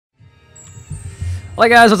Hi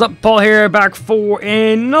guys, what's up? Paul here, back for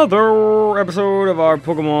another episode of our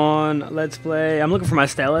Pokemon Let's Play. I'm looking for my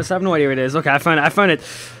stylus. I have no idea where it is. Okay, I found it.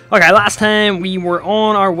 Okay, last time we were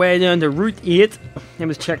on our way down to Route 8. Let me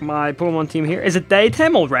just check my Pokemon team here. Is it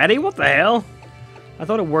daytime already? What the hell? I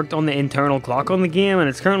thought it worked on the internal clock on the game, and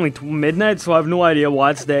it's currently midnight, so I have no idea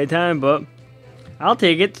why it's daytime, but I'll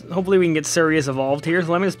take it. Hopefully we can get Sirius evolved here,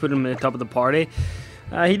 so let me just put him at the top of the party.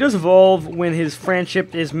 He does evolve when his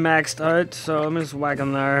friendship is maxed out, so I'm just whack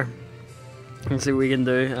him there and see what we can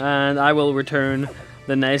do. And I will return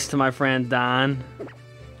the nice to my friend Dan.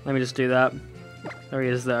 Let me just do that. There he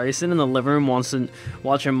is there. He's sitting in the living room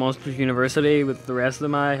watching Monsters University with the rest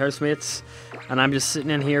of my housemates. And I'm just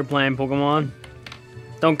sitting in here playing Pokemon.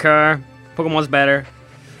 Don't care. Pokemon's better.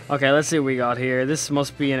 Okay, let's see what we got here. This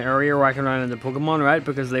must be an area where I can run into Pokemon, right?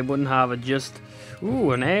 Because they wouldn't have a just...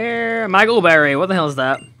 Ooh, an air... Maggleberry. What the hell is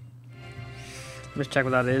that? Let's check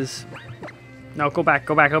what that is. No, go back.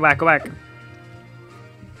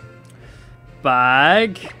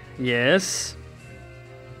 Bag. Yes.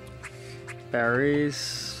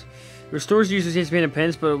 Berries. Restores users HP and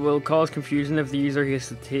pins, but it will cause confusion if the user gets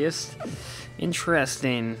the taste.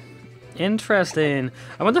 Interesting.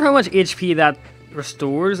 I wonder how much HP that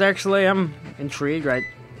restores, actually. I'm intrigued, right?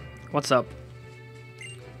 What's up?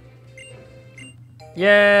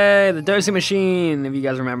 Yay, the dosing machine, if you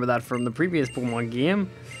guys remember that from the previous Pokemon game.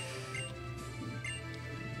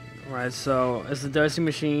 Right, so is the dosing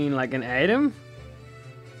machine like an item?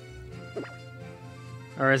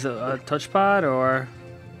 Or is it a touchpad, or...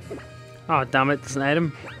 Oh, damn it, it's an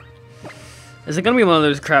item. Is it gonna be one of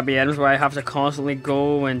those crappy items where I have to constantly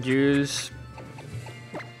go and use...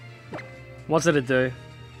 What's it do?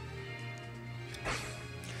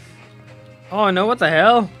 Oh no, what the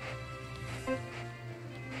hell?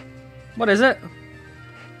 What is it?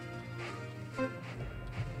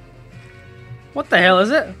 What the hell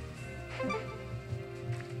is it?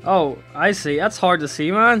 Oh, I see. That's hard to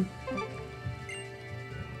see, man.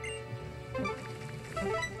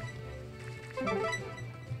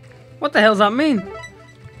 What the hell does that mean?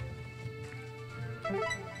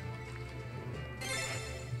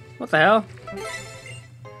 What the hell?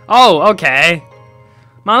 Oh, okay.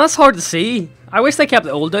 Man, that's hard to see. I wish they kept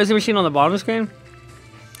the old dosing machine on the bottom screen.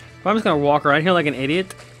 But I'm just gonna walk around here like an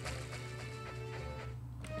idiot.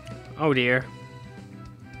 Oh dear.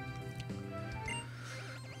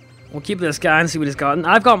 We'll keep this guy and see what he's gotten.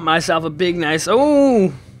 I've got myself a big nice...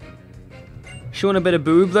 Oh! Showing a bit of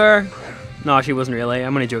boob there. No, she wasn't really.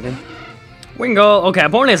 I'm only joking. Wingull. Okay,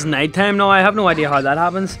 apparently it's nighttime now. I have no idea how that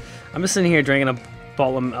happens. I'm just sitting here drinking a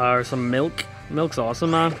bottle of, or some milk. Milk's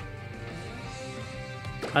awesome, man.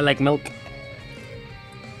 I like milk.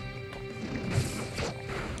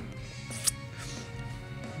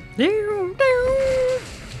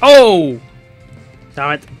 Oh!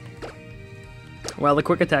 Damn it. Well, the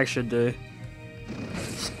quick attack should do.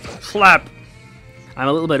 Slap! I'm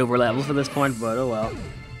a little bit over level for this point, but oh well.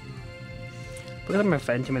 Look at me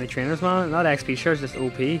fighting too many trainers, man. Not XP, sure, it's just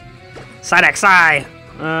OP. Side XI!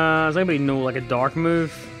 Does anybody know like a dark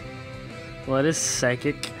move? Well, it is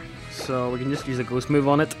psychic, so we can just use a ghost move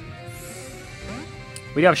on it.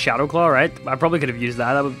 We do have Shadow Claw, right? I probably could have used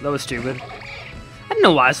that. That was stupid. I don't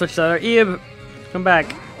know why I switched that out. Abe, come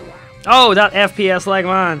back. Oh, that FPS lag,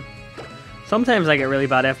 man. Sometimes I get really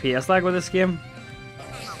bad FPS lag with this game.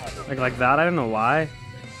 Like that, I don't know why.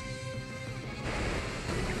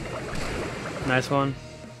 Nice one.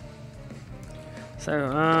 So,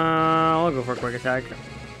 I'll go for a quick attack.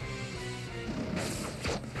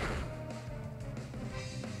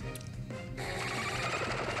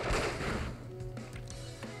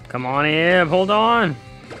 Come on, Abe, hold on.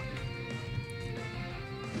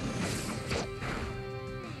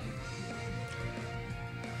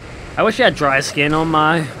 I wish I had dry skin on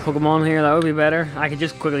my Pokemon here, that would be better. I could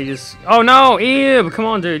just quickly just... Oh no, Abe! Come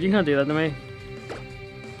on, dude, you can't do that to me.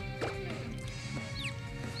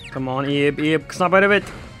 Come on, Abe, snap out of it.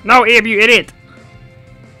 No, Abe, you idiot!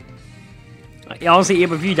 Honestly,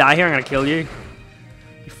 Abe, if you die here, I'm gonna kill you.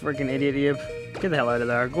 You freaking idiot, Abe. Get the hell out of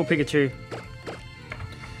there. Go Pikachu.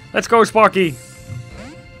 Let's go, Sparky!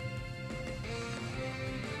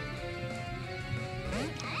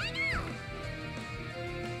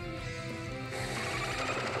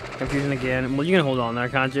 Confusion again. Well, you can hold on there,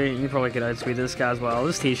 can't you? You probably could outspeed this guy as well. I'll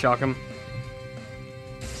just T-shock him.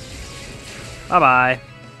 Bye-bye.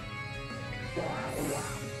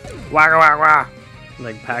 Wagga wagga!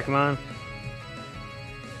 Like Pac-Man.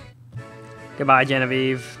 Goodbye,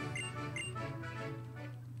 Genevieve.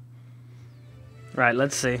 Right,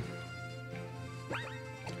 let's see.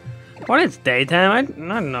 What, it's daytime? I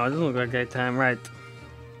don't know, it doesn't look like daytime, right.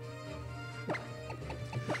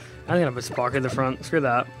 I'm gonna put Spark in the front. Screw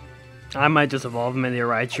that. I might just evolve him into a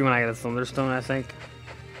Raichu when I get a Thunderstone, I think.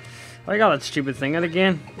 I got that stupid thing out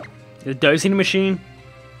again. The dosing machine.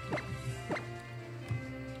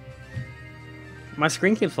 My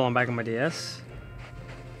screen keeps falling back on my DS.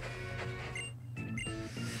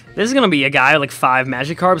 This is gonna be a guy with like 5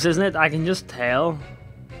 Magikarps, isn't it? I can just tell.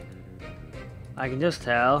 I can just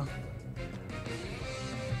tell.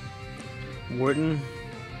 Wharton.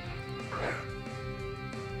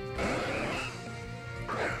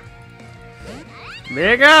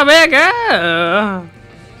 Bigger, bigger!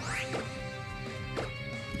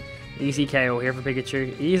 Easy KO here for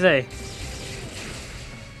Pikachu. Easy.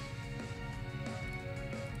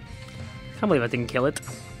 Can't believe I didn't kill it.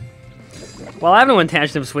 Well, I have no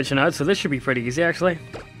intention of switching out, so this should be pretty easy, actually.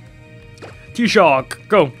 T-Shock,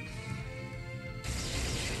 go!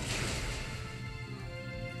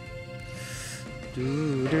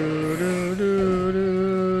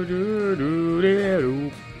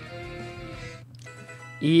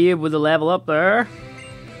 Yeah, with the level up there.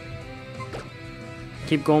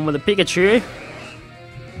 Keep going with the Pikachu.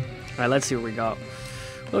 Alright, let's see what we got.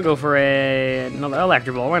 We'll go for another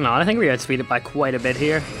Electro Ball. Why not? I think we outspeed it by quite a bit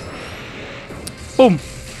here. Boom!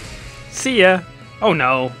 See ya! Oh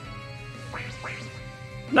no!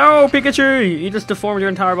 No, Pikachu! You just deformed your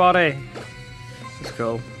entire body. Let's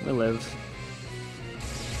go. It lives.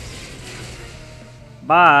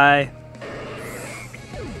 Bye!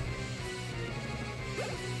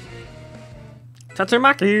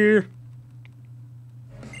 Tatsumaki!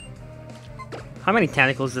 How many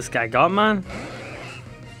tentacles this guy got, man?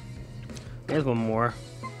 There's one more.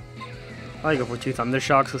 I'll go for 2 Thunder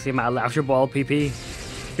Shocks. We'll see my Electro Ball PP.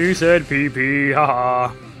 He said PP,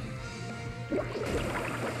 haha.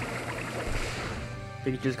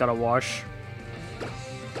 Pikachu's got a wash.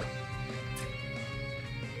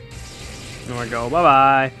 There we go, bye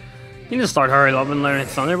bye. You need to start hurrying up and learn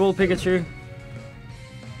Thunderbolt, Pikachu.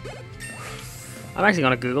 I'm actually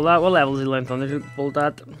gonna Google that. What level does he learn Thunderbolt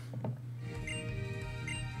at?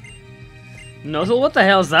 Nuzzle? What the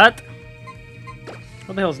hell is that?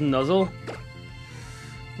 What the hell is Nuzzle?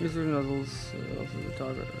 User Nuzzles for the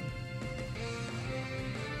target.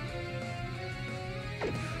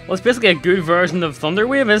 Well, it's basically a good version of Thunder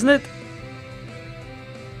Wave, isn't it?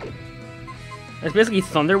 It's basically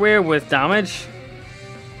Thunder Wave with damage.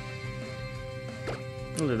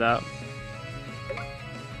 We'll do that.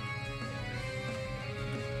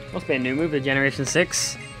 Must be a new move, the Generation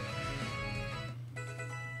 6.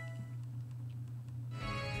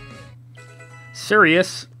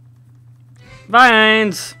 Serious.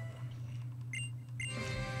 Vines!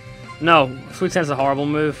 No, Sweet Sense is a horrible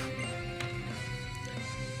move.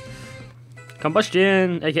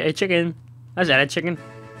 Combustion, aka chicken. That's that, chicken.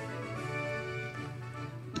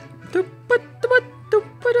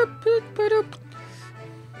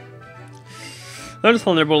 There's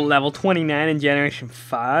Thunderbolt level 29 in Generation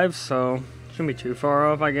 5, so shouldn't be too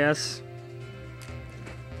far off, I guess.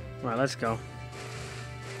 Alright, let's go.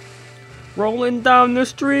 Rolling down the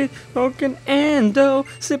street, smoking endo,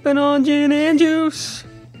 sipping on gin and juice.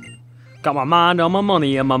 Got my mind on my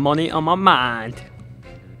money and my money on my mind.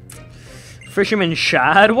 Fisherman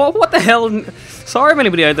Shad? What the hell? Sorry if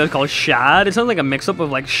anybody out there calls Shad. It sounds like a mix-up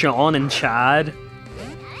of like Sean and Chad.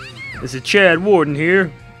 This is Chad Warden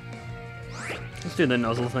here. Let's do the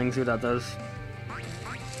Nuzzle thing, see what that does.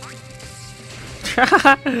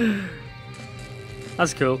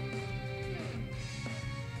 That's cool.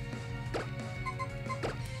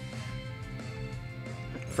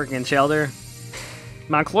 Freaking Shelter.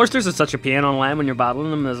 Man, Cloisters is such a pain online when you're battling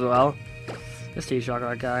them as well. Just T-Shock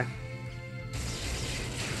that guy.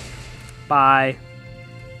 Bye.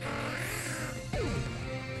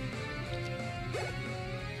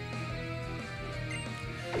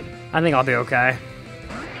 I think I'll be okay.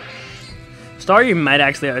 Staryu might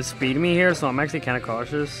actually outspeed me here, so I'm actually kind of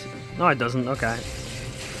cautious. No, it doesn't. Okay.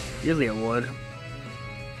 Usually it would.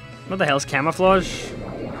 What the hell is Camouflage?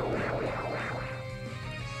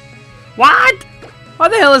 What?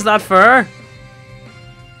 What the hell is that for?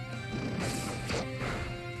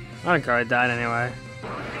 I don't care, I died anyway.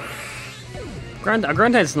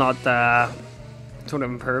 Gruntide's not sort of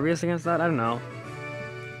impervious against that? I don't know.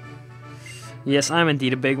 Yes, I'm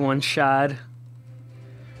indeed a big one, Shad.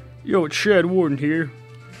 Yo, it's Shad Warden here.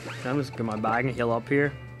 I'm just get my bag and heal up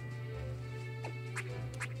here.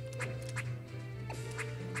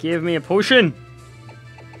 Give me a potion!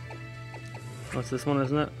 Oh, it's this one,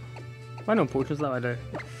 isn't it? Why no potions that I do?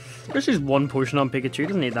 There's just one potion on Pikachu,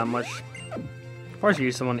 doesn't need that much. Or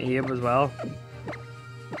use some on Abe as well.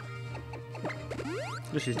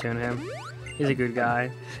 Just use two on him. He's a good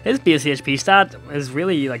guy. His base HP stat is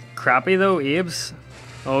really like crappy though, Abe's.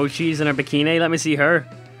 Oh, she's in her bikini. Let me see her.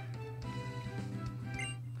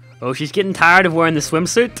 Oh, she's getting tired of wearing the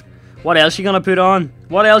swimsuit. What else she gonna put on?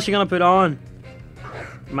 What else she gonna put on?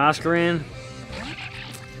 Masquerade.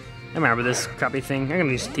 I remember this crappy thing. I'm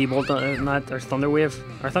gonna use T-Bolt on that, or Thunder Wave.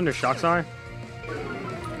 Or Thunder Shock, sorry.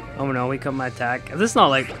 Oh no, we cut my attack. If this is not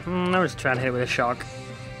like... I was trying to hit it with a shock.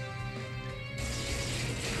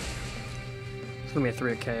 It's gonna be a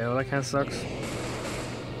 3 KO, that kinda sucks.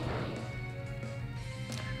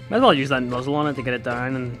 Might as well use that muzzle on it to get it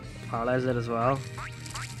down and paralyze it as well.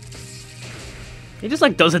 He just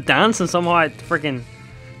like does a dance and somehow it freaking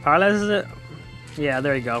paralyzes it. Yeah,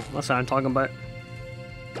 there you go. That's what I'm talking about.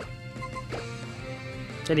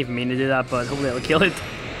 Didn't even mean to do that, but hopefully it'll kill it.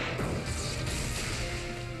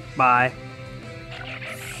 Bye.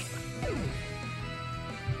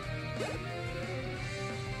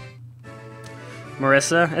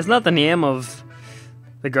 Marissa? Isn't that the name of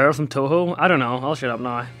the girl from Toho? I don't know. I'll shut up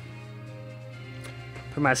now.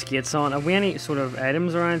 Put my skates on. Have we any sort of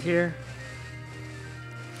items around here?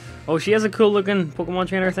 Oh, she has a cool looking Pokemon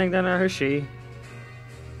trainer thing down there. Who's she?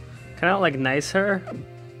 Can I like nice her?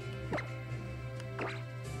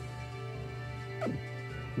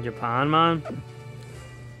 Japan, man.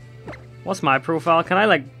 What's my profile? Can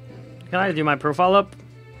I do my profile up?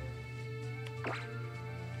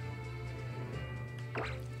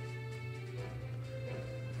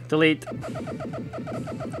 Delete.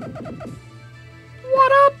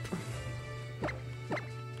 What up?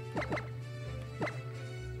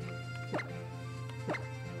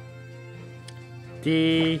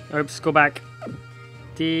 D. Oops, go back.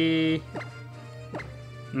 D.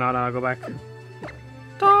 No, go back.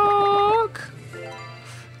 Dog.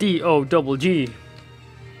 D-O-double-G.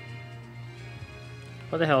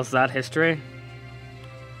 What the hell is that? History?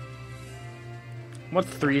 What's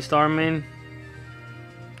 3-star mean?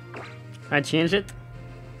 I changed it.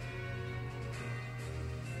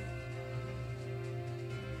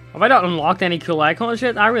 Have I not unlocked any cool icons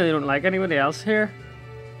yet? I really don't like anybody else here.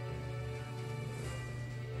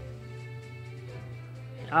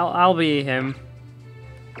 I'll be him.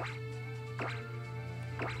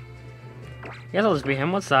 I guess I'll just be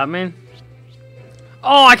him. What's that mean?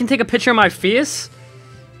 Oh, I can take a picture of my face?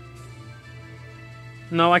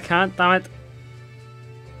 No, I can't. Damn it.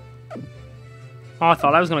 Oh, I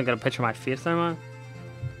thought I was gonna get a picture of my face there, man.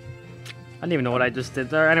 I didn't even know what I just did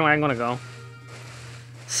there. Anyway, I'm gonna go.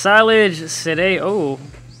 Silage City. Oh.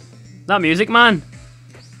 That music, man.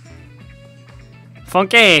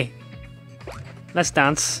 Funky. Let's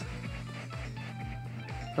dance.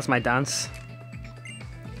 That's my dance.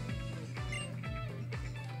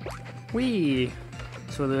 Whee!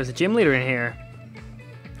 So there's a gym leader in here.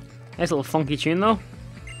 Nice little funky tune though.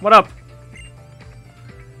 What up?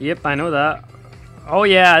 Yep, I know that. Oh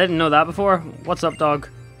yeah, I didn't know that before. What's up, dog?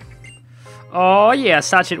 Oh yeah,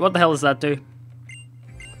 Satchit. What the hell does that do?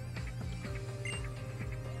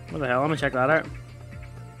 What the hell? I'm gonna check that out.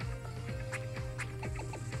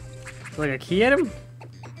 Like a key item?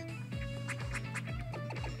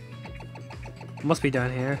 Must be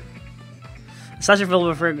down here. Satchit filled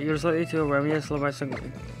with fruit. You're slightly too aware. Slow by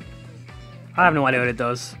second. I have no idea what it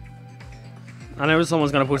does. I know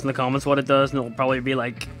someone's gonna post in the comments what it does, and it'll probably be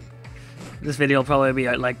like. This video will probably be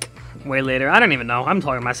out like way later. I don't even know. I'm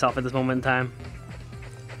talking to myself at this moment in time.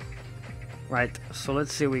 Right, so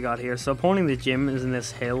let's see what we got here. So apparently the gym is in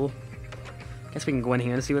this hill. Guess we can go in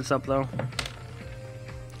here and see what's up though.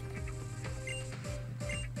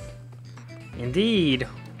 Indeed.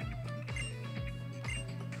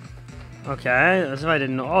 Okay, that's if I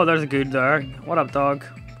didn't know. Oh, there's a good there. What up, dog?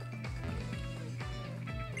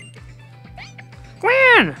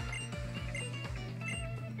 Gwen!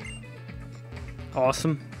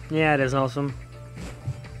 Awesome. Yeah, it is awesome.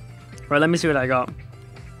 Right, let me see what I got.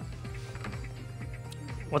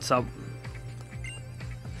 What's up?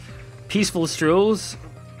 Peaceful strolls.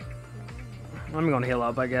 I'm gonna heal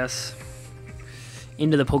up, I guess.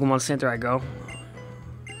 Into the Pokemon Center I go.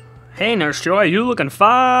 Hey, Nurse Joy, you looking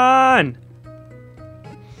fine!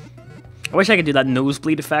 I wish I could do that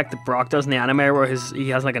nosebleed effect that Brock does in the anime where he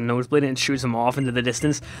has like a nosebleed and it shoots him off into the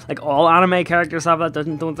distance. Like all anime characters have that,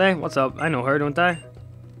 don't they? What's up? I know her, don't I?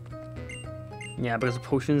 Yeah, because the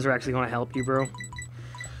potions are actually going to help you, bro.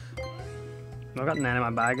 I've got 9 in my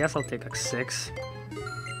bag. I guess I'll take like 6.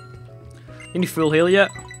 Any full heal yet?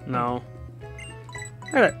 No.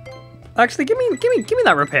 Alright. Actually, give me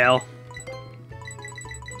that repel.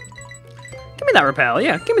 Give me that repel.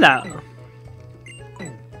 Yeah, give me that.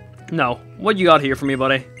 No. What you got here for me,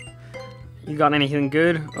 buddy? You got anything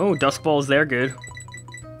good? Oh, Dusk Balls, they're good.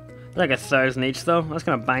 Like 1,000 each though. That's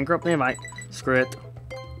gonna bankrupt me if I screw it.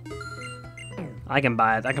 I can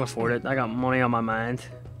buy it. I can afford it. I got money on my mind.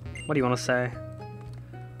 What do you want to say?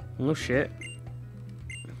 No shit.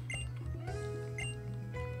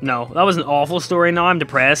 No, that was an awful story. Now I'm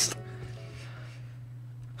depressed.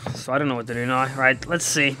 So I don't know what to do now. Right, let's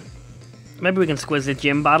see. Maybe we can squeeze the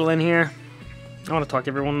gym battle in here. I want to talk to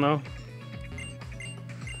everyone though.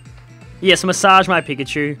 Yes, massage my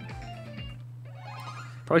Pikachu.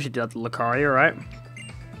 Probably should do that to Lucario, right?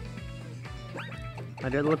 I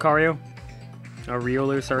did Lucario. Or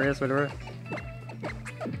Riolu, Sirius, whatever.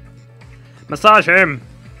 Massage him!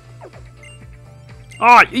 Oh,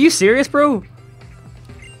 are you serious, bro?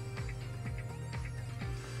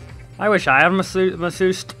 I wish I had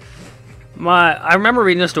masseused. I remember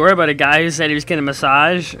reading a story about a guy who said he was getting a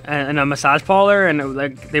massage in a massage parlor, and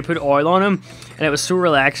they put oil on him, and it was so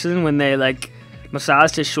relaxing when they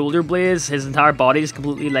massaged his shoulder blades. His entire body just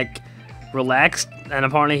completely relaxed, and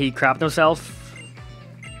apparently he crapped himself.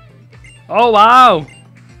 Oh wow!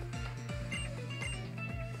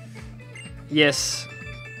 Yes.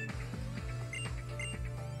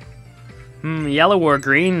 Yellow or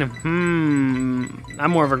green?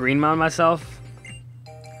 I'm more of a green man myself.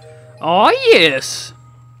 Oh yes!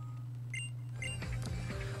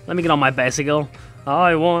 Let me get on my bicycle.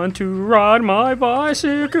 I want to ride my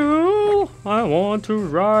bicycle. I want to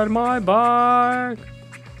ride my bike.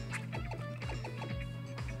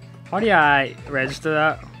 How do I register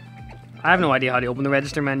that? I have no idea how to open the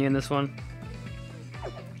register menu in this one.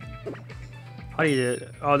 How do you do it?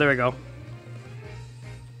 Oh, there we go.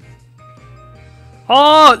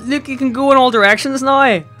 Oh, look, you can go in all directions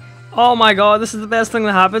now. Oh my god, this is the best thing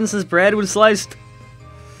that happened since bread was sliced.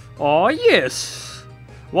 Oh yes.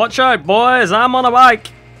 Watch out, boys, I'm on a bike.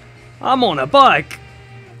 I'm on a bike.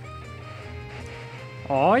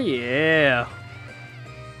 Oh yeah.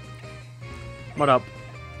 What up?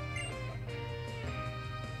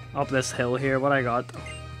 Up this hill here, what I got?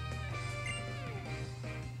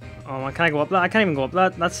 Oh, can I go up that? I can't even go up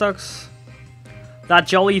that. That sucks. That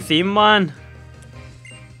jolly theme, man.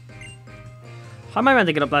 How am I meant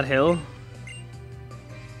to get up that hill?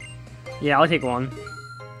 Yeah, I'll take one.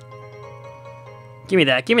 Give me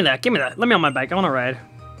that, give me that, give me that. Let me on my bike, I want to ride.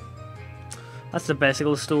 That's the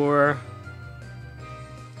bicycle store.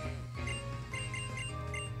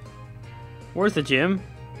 Where's the gym?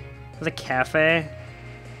 There's a cafe.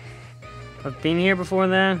 I've been here before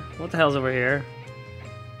then. What the hell's over here?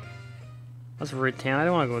 That's Route 10, I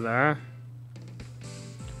don't want to go there.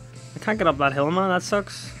 I can't get up that hill, man, that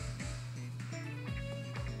sucks.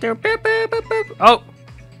 Oh!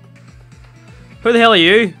 Who the hell are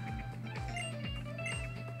you?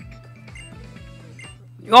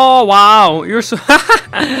 Oh wow, you're so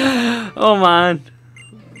oh man.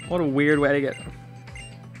 What a weird way to get.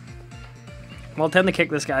 Well, time to kick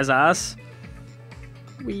this guy's ass.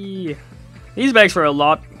 Wee. These bikes were a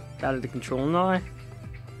lot better to control now. I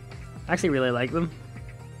actually really like them.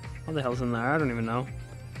 What the hell's in there? I don't even know.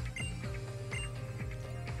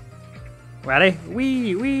 Ready?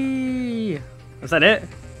 Wee! Wee! Is that it?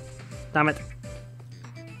 Damn it.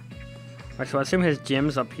 Right, so I assume his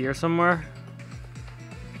gym's up here somewhere.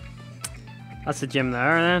 That's the gym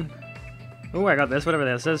there, then. Oh, I got this, whatever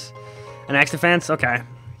this is. An X defense? Okay.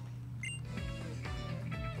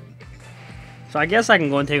 So I guess I can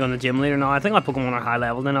go and take on the gym leader now. I think my Pokemon are high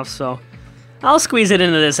leveled enough, so I'll squeeze it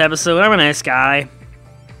into this episode. I'm a nice guy.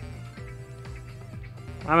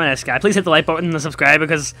 I'm a nice guy. Please hit the like button and subscribe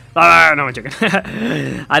because... no, I'm joking.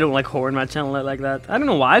 I don't like horror in my channel like that. I don't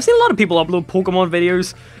know why. I've seen a lot of people upload Pokemon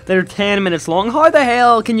videos that are 10 minutes long. How the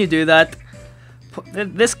hell can you do that?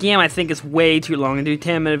 This game, I think, is way too long to do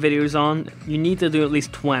 10-minute videos on. You need to do at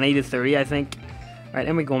least 20 to 30, I think. Alright,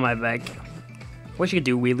 let me go on my bike. Wish you could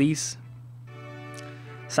do wheelies.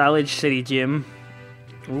 Silage City Gym.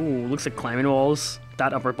 Ooh, looks like climbing walls.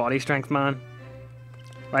 That upper body strength, man.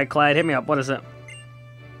 Right, Clyde, hit me up. What is it?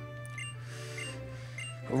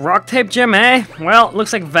 Rock type gym, eh? Well,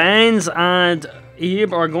 looks like Vines and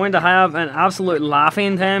Abe are going to have an absolute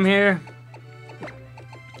laughing time here.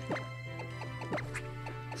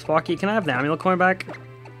 Sparky, can I have the amulet coin back?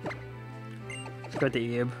 Let's go to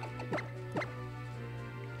Abe.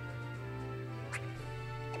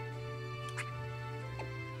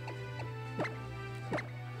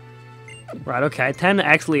 Right, okay. Time to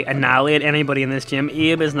actually annihilate anybody in this gym.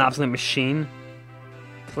 Abe is an absolute machine.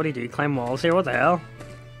 What do you do? Climb walls here? What the hell?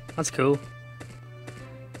 That's cool.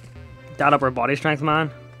 That upper body strength,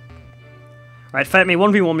 man. Right, fight me.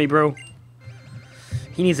 1v1 me, bro.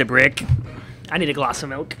 He needs a break. I need a glass of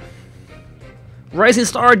milk. Rising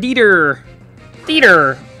Star Dieter.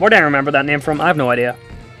 Dieter. Where did I remember that name from? I have no idea.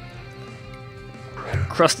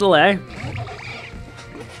 Crustal, eh?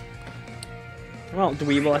 Well,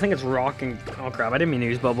 Dweeble, I think it's rock and... Oh crap, I didn't mean to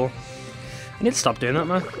use bubble. I need to stop doing that,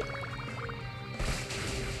 man.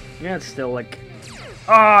 Yeah, it's still like...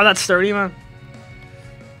 Oh, that's sturdy, man.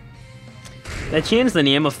 They changed the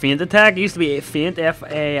name of Feint attack. It used to be Feint,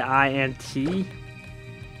 F-A-I-N-T.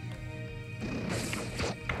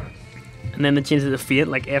 And then they changed it to Feint,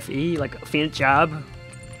 like F-E, like Feint jab.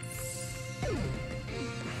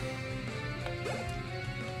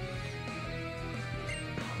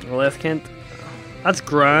 Left Kent. That's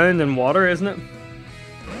ground and water, isn't it?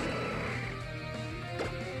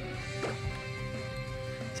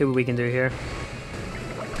 See what we can do here.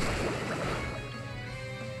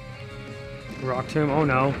 Rock Tomb. Oh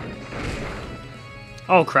no.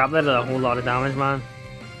 Oh crap, that did a whole lot of damage, man.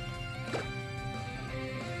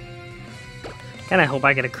 Kinda hope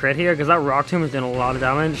I get a crit here, because that Rock Tomb is doing a lot of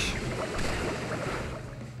damage.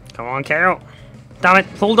 Come on, Carol. Damn it.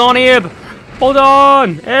 Hold on, Abe. Hold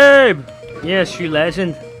on, Abe. Yes, you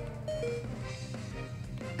legend.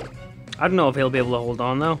 I don't know if he'll be able to hold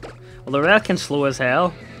on, though. Well, the red can slow as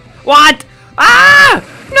hell. What? Ah!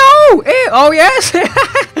 No! Abe. Oh, yes!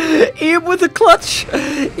 Abe with the clutch.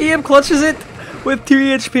 Abe clutches it with 2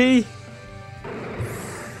 HP.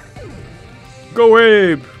 Go,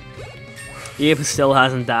 Abe. Abe still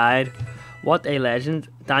hasn't died. What a legend.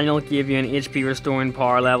 Daniel gave you an HP restoring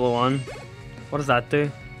power level 1. What does that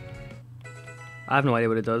do? I have no idea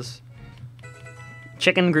what it does.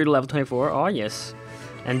 Chicken grew to level 24. Oh, yes.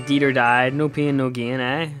 And Dieter died. No pain, no gain,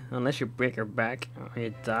 eh? Unless you break her back. Or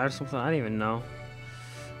you die or something. I didn't even know.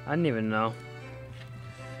 I didn't even know.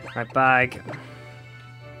 Right, bag.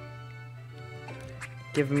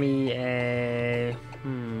 Give me a...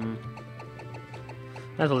 Might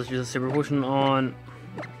as well just use a super potion on...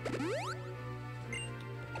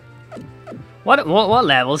 What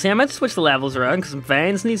levels? Yeah, I might switch the levels around, because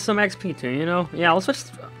Vines needs some XP too, you know? Yeah, I'll switch...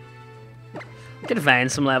 Get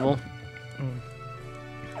Vines some level.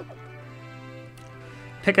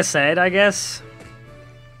 Pick a side, I guess.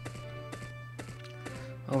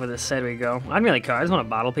 Over this side we go. I don't really care, I just want to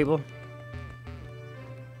battle people.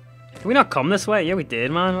 Did we not come this way? Yeah, we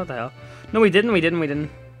did, man. What the hell? No, we didn't.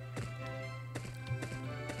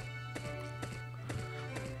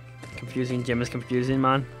 Confusing. Gym is confusing,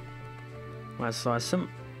 man. I saw some...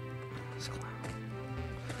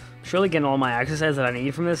 Surely getting all my exercise that I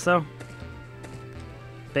need from this, though.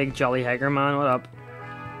 Big jolly hiker, man. What up?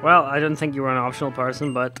 Well, I didn't think you were an optional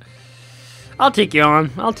person, but... I'll take you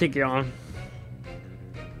on.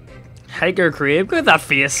 Hiker Crave. Look at that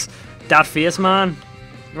face. That face, man.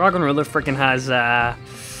 Rock and Roller freaking has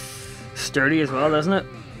sturdy as well, doesn't it?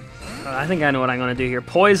 I think I know what I'm going to do here.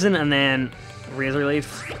 Poison and then Razor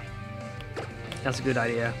Leaf. That's a good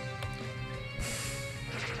idea.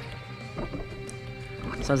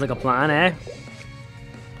 Sounds like a plan, eh?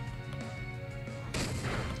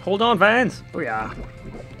 Hold on, Vans. Oh, yeah.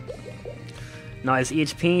 Now his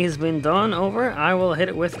HP has been done over. I will hit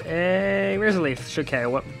it with a Razor Leaf. Should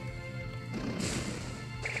KO it.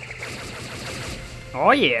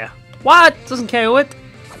 Oh, yeah. What? Doesn't KO it?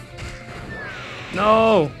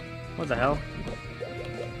 No. What the hell?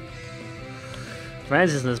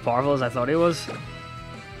 Vans isn't as powerful as I thought he was.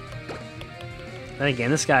 Then again,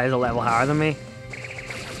 this guy is a level higher than me.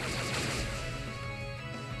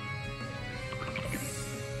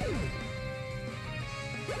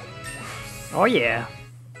 Oh yeah.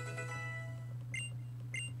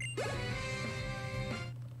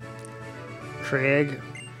 Craig.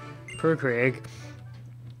 Poor Craig.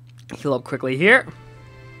 Heal up quickly here.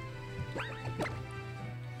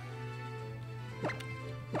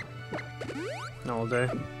 No, I'll do.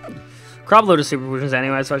 Crop load of super potions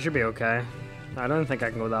anyway, so I should be okay. I don't think I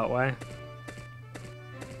can go that way.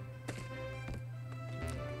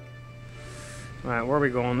 Alright, where are we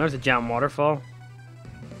going? There's a jam waterfall.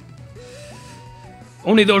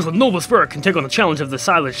 Only those with noble spirit can take on the challenge of the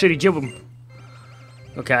silent shitty Jibum.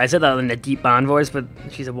 Okay, I said that in a deep band voice, but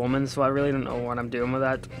she's a woman, so I really don't know what I'm doing with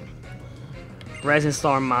that. Rising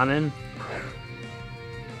Star Manon.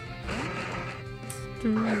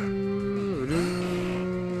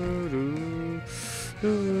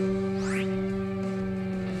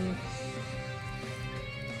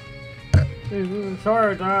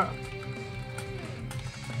 Sorry, that.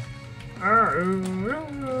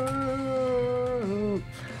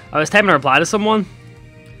 I was typing a reply to someone.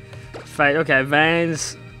 Fight. Okay,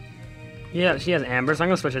 Vans. Yeah, she has Amber, so I'm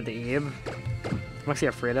gonna switch it to Abe. I'm actually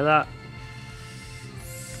afraid of that.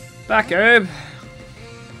 Back, Abe.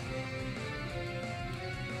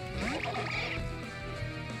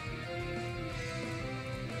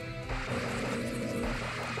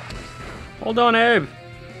 Hold on, Abe.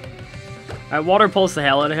 Alright, water pulse the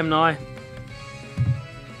hell out of him now.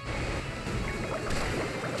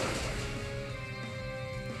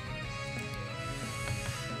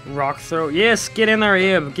 Rock throw. Yes, get in there,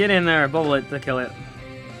 Abe. Get in there. Bubble it to kill it.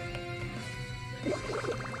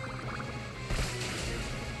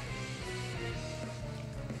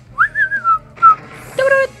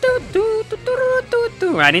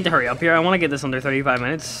 I need to hurry up here. I want to get this under 35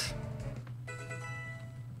 minutes.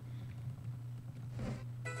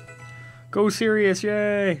 Go serious,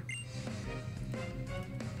 yay!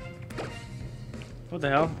 What the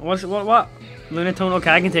hell? What? Lunatone?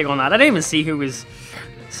 Okay, I can take on that. I didn't even see who was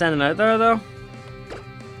sending out there, though.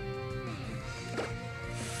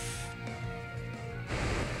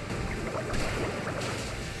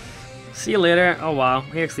 See you later. Oh, wow.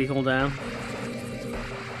 He actually hold down.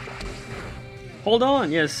 Hold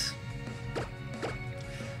on, yes.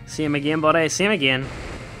 See him again, buddy. See him again.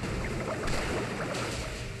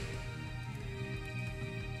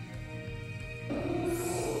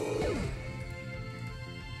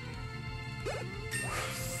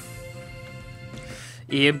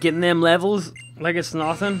 Abe getting them levels like it's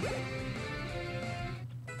nothing.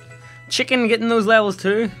 Chicken getting those levels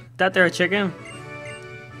too. That there a chicken.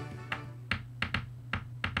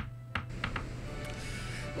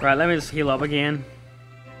 Right, let me just heal up again.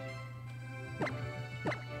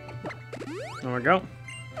 There we go.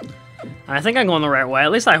 I think I'm going the right way.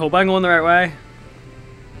 At least I hope I'm going the right way.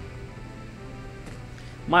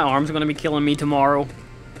 My arms are going to be killing me tomorrow.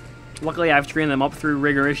 Luckily, I've trained them up through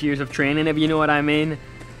rigorous years of training, if you know what I mean.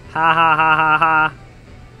 Ha ha ha ha ha.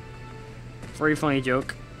 Very funny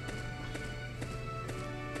joke.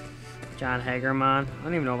 John Hager, man. I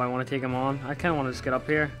don't even know if I want to take him on. I kind of want to just get up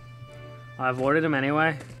here. I avoided him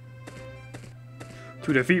anyway.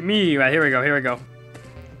 To defeat me. Right, here we go, here we go.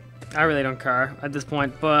 I really don't care at this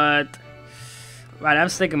point, but... Right, I'm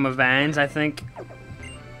sticking with Vans, I think.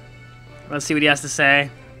 Let's see what he has to say.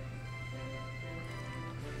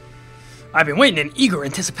 I've been waiting in eager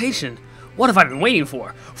anticipation. What have I been waiting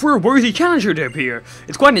for? For a worthy challenger to appear.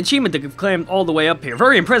 It's quite an achievement to have climbed all the way up here.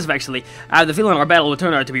 Very impressive, actually. I have the feeling our battle will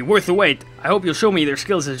turn out to be worth the wait. I hope you'll show me their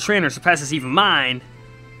skills as a trainer surpasses even mine.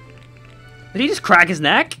 Did he just crack his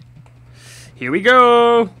neck? Here we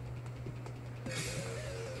go.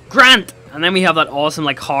 Grant! And then we have that awesome,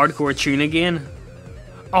 like, hardcore tune again.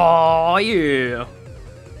 Oh yeah.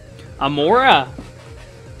 Amora.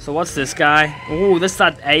 So what's this guy? Oh, that's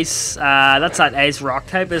that ice. That's that ice rock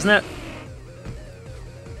type, isn't it?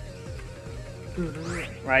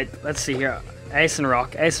 Right. Let's see here. Ice and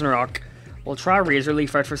rock. Ice and rock. We'll try Razor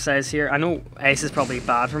Leaf out for size here. I know ice is probably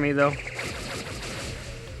bad for me though.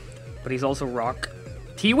 But he's also rock.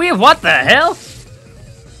 T-Wave? What the hell?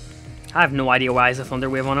 I have no idea why he's a Thunder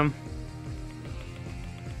Wave on him.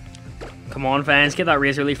 Come on, fans. Get that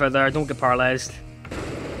Razor Leaf out there. Don't get paralyzed.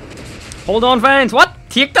 Hold on, fans. What?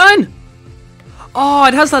 Takedown? Oh,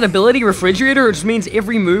 it has that ability, Refrigerator, which means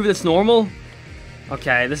every move that's normal.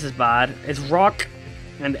 Okay, this is bad. It's rock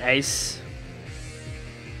and ice.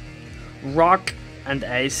 Rock and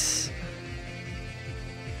ice.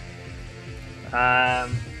 Ow.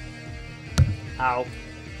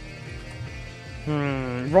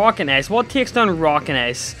 Rock and ice. What takes down rock and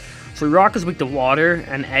ice? So rock is weak to water,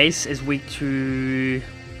 and ice is weak to...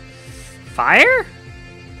 fire?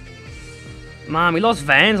 Man, we lost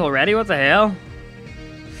Vans already, what the hell?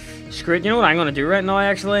 Screw it, you know what I'm going to do right now,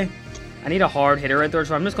 actually? I need a hard hitter right there,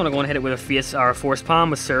 so I'm just going to go and hit it with a face or a force palm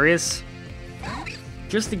with Sirius.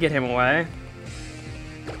 Just to get him away.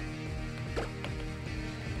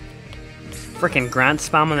 Freaking Grant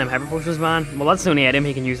spamming them hyper potions, man. Well, that's the only item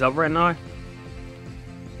he can use up right now.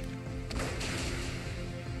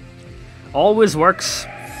 Always works.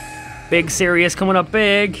 Big Sirius coming up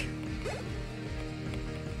big.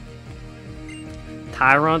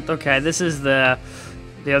 Tyrant. Okay, this is the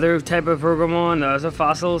other type of Pokemon. There's a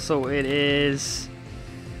fossil, so it is.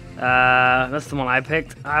 That's the one I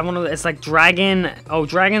picked. I want to. It's like Dragon. Oh,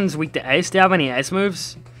 Dragon's weak to ice. Do you have any ice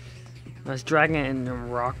moves? That's Dragon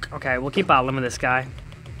and Rock. Okay, we'll keep battling with this guy.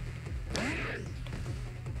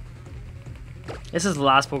 This is the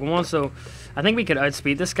last Pokemon, so I think we could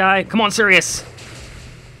outspeed this guy. Come on, Sirius!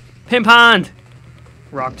 Pimp Hand!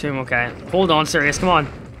 Rock Tomb, okay. Hold on, Sirius, come on.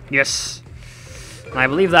 Yes. I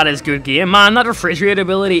believe that is good game. Man, that Refrigerate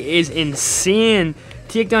ability is insane.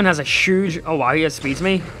 Takedown has a huge... Oh, wow, he outspeeds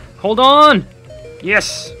me. Hold on!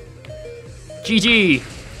 Yes! GG!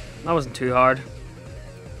 That wasn't too hard.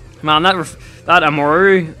 Man, that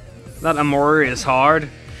Amoru is hard.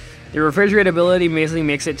 The Refrigerate ability basically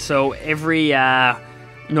makes it so every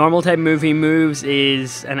normal type move he moves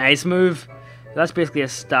is an ice move. That's basically a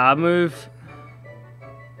stab move.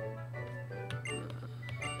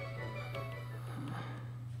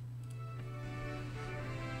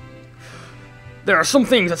 There are some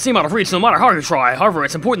things that seem out of reach no matter how you try. However,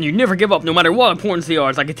 it's important you never give up no matter what importance they are,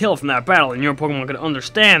 as I can tell from that battle, and your Pokemon can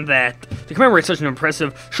understand that. To commemorate such an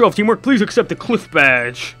impressive show of teamwork, please accept the Cliff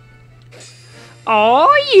Badge.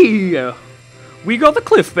 Oh yeah! We got the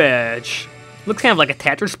Cliff Badge. Looks kind of like a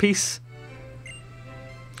Tetris piece.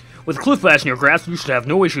 With the Cliff Badge in your grasp, you should have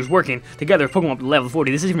no issues working together with Pokemon up to level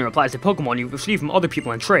 40. This even applies to Pokemon you've received from other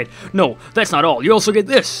people in trade. No, that's not all. You also get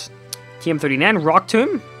this. TM39, Rock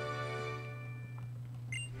Tomb.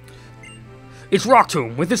 It's Rock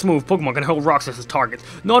Tomb. With this move, Pokemon can hold rocks as its targets,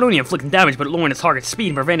 not only inflicting damage, but lowering its target's speed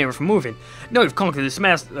and preventing it from moving. Now you've conquered this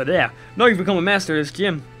master. Now you've become a master of this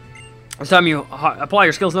gym. It's time you apply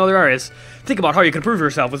your skills in other areas. Think about how you can improve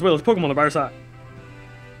yourself as well as Pokemon by your side.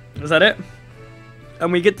 Is that it?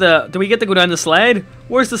 And we get the. Do we get to go down the slide?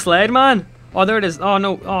 Where's the slide, man? Oh, there it is. Oh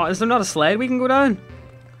no. Oh, is there not a slide we can go down?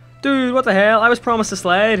 Dude, what the hell? I was promised a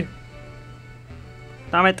slide.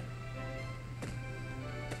 Damn it.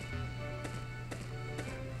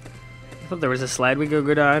 I thought there was a slide we could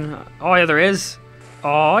go down. Oh yeah, there is.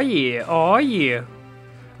 Oh yeah, oh yeah.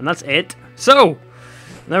 And that's it. So,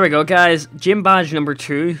 there we go, guys. Gym badge number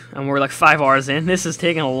 2, and we're like 5 hours in. This is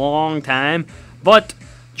taking a long time, but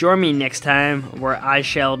join me next time where I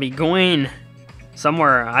shall be going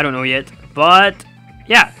somewhere. I don't know yet, but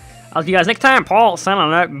yeah. I'll see you guys next time. Paul,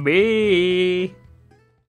 signing out. Bye.